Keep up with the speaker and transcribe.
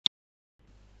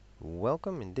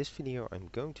Welcome. In this video I'm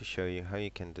going to show you how you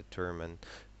can determine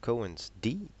Cohen's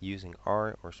d using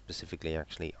R, or specifically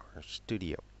actually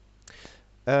RStudio.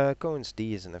 Cohen's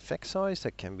d is an effect size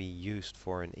that can be used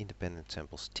for an independent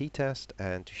samples t-test,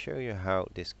 and to show you how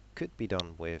this could be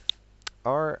done with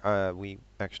R, we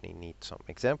actually need some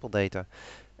example data,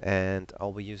 and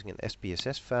I'll be using an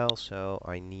SPSS file, so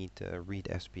I need to read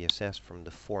SPSS from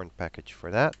the foreign package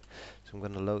for that. So I'm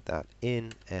going to load that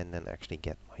in and then actually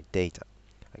get my data.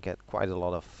 I get quite a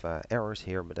lot of errors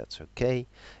here, but that's okay.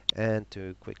 And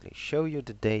to quickly show you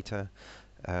the data,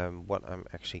 what I'm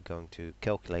actually going to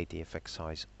calculate the effect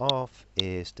size of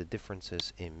is the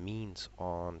differences in means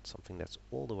on something that's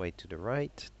all the way to the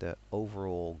right, the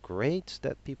overall grades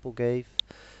that people gave.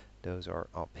 Those are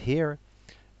up here,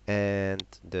 and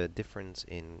the difference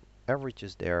in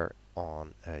averages there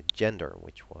on gender,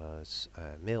 which was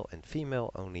male and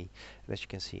female only. And as you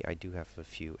can see, I do have a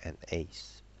few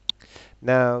NAs.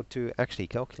 Now, to actually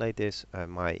calculate this,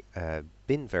 my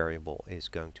bin variable is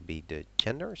going to be the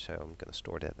gender, so I'm going to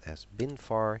store that as bin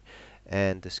var,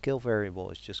 and the scale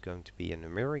variable is just going to be a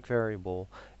numeric variable.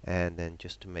 And then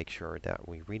just to make sure that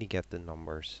we really get the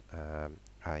numbers,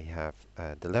 I have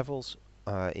the levels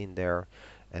in there,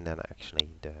 and then actually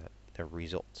the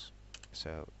results.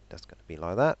 So that's going to be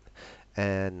like that.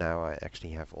 And now I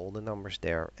actually have all the numbers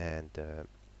there and the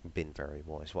bin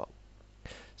variable as well.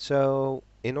 So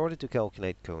in order to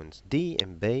calculate Cohen's d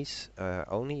in base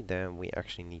only, then we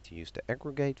actually need to use the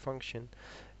aggregate function,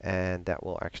 and that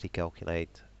will actually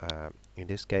calculate, in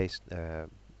this case,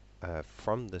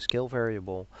 from the scale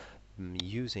variable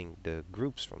using the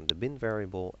groups from the bin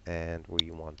variable, and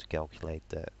we want to calculate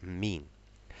the mean.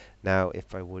 Now,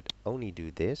 if I would only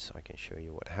do this, I can show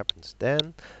you what happens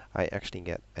then. I actually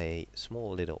get a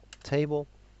small little table,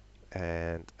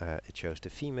 and it shows the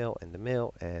female and the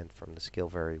male, and from the scale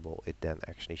variable it then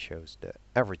actually shows the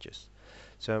averages.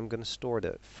 So I'm going to store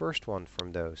the first one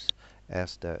from those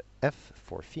as the F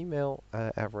for female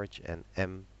average and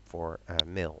M for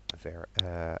male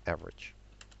average.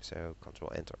 So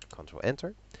Control Enter, Control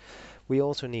Enter. We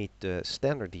also need the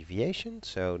standard deviation,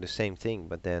 so the same thing,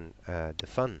 but then the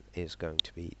fun is going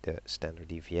to be the standard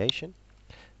deviation.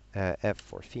 F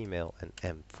for female and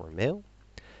M for male.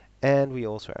 And we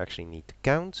also actually need to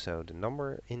count, so the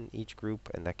number in each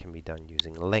group, and that can be done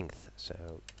using length.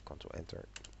 So Control Enter,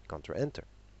 Control Enter.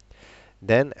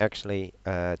 Then actually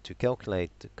to calculate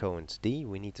the Cohen's d,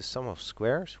 we need the sum of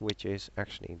squares, which is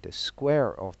actually the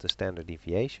square of the standard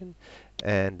deviation,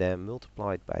 and then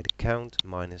multiplied by the count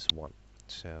minus 1.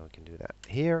 So we can do that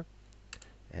here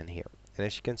and here. And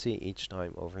as you can see, each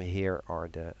time over here are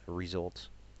the results.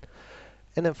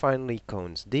 And then finally,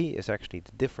 Cohen's d is actually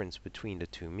the difference between the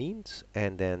two means,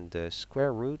 and then the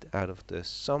square root out of the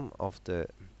sum of the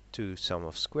two sum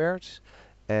of squares,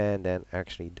 and then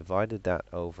actually divided that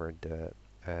over the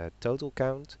total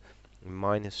count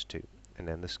minus 2, and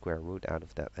then the square root out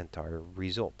of that entire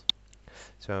result.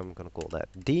 So I'm going to call that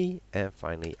d, and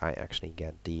finally I actually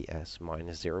get d as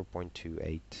minus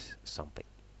 0.28 something.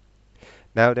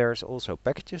 Now there's also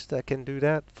packages that can do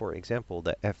that. For example,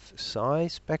 the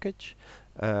fsize package.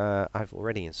 I've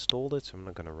already installed it, so I'm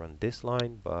not going to run this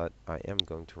line, but I am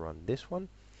going to run this one.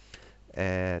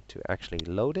 And to actually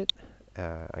load it,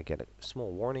 I get a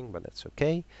small warning, but that's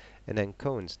okay. And then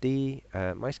Cohen's d,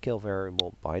 my scale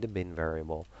variable by the bin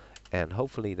variable, and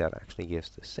hopefully that actually gives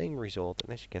the same result.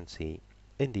 And as you can see,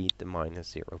 indeed the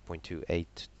minus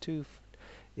 0.282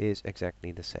 is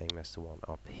exactly the same as the one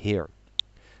up here.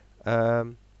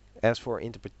 As for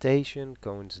interpretation,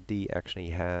 Cohen's d actually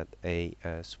had a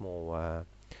small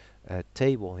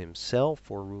table himself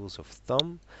for rules of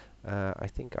thumb. I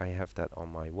think I have that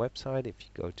on my website. If you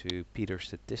go to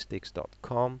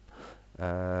peterstatistics.com,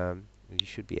 you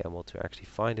should be able to actually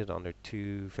find it under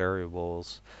two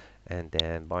variables, and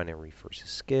then binary versus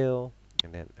scale,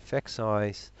 and then effect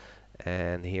size.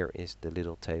 And here is the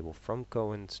little table from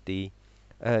Cohen's d.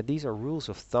 These are rules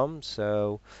of thumb,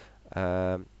 so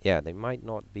yeah, they might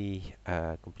not be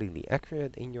completely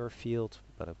accurate in your field,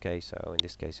 but okay, so in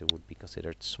this case it would be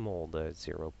considered small, the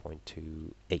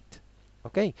 0.28.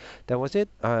 Okay, that was it.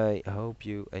 I hope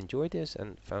you enjoyed this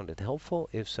and found it helpful.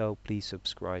 If so, please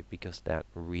subscribe, because that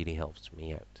really helps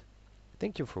me out.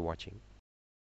 Thank you for watching.